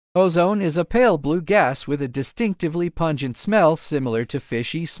Ozone is a pale blue gas with a distinctively pungent smell similar to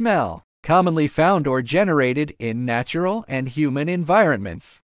fishy smell, commonly found or generated in natural and human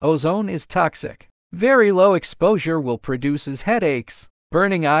environments. Ozone is toxic. Very low exposure will produce headaches,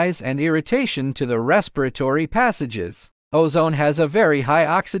 burning eyes, and irritation to the respiratory passages. Ozone has a very high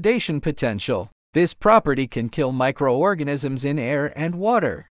oxidation potential. This property can kill microorganisms in air and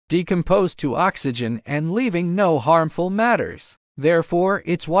water, decompose to oxygen, and leaving no harmful matters. Therefore,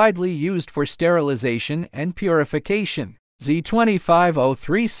 it's widely used for sterilization and purification.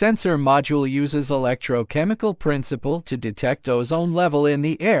 Z2503 sensor module uses electrochemical principle to detect ozone level in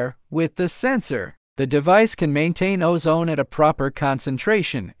the air with the sensor. The device can maintain ozone at a proper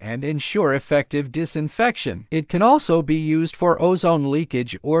concentration and ensure effective disinfection. It can also be used for ozone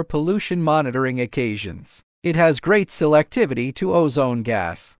leakage or pollution monitoring occasions. It has great selectivity to ozone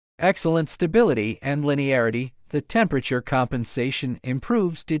gas, excellent stability and linearity. The temperature compensation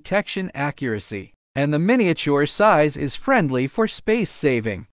improves detection accuracy, and the miniature size is friendly for space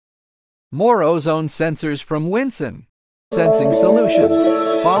saving. More ozone sensors from Winsen Sensing Solutions.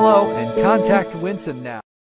 Follow and contact Winsen now.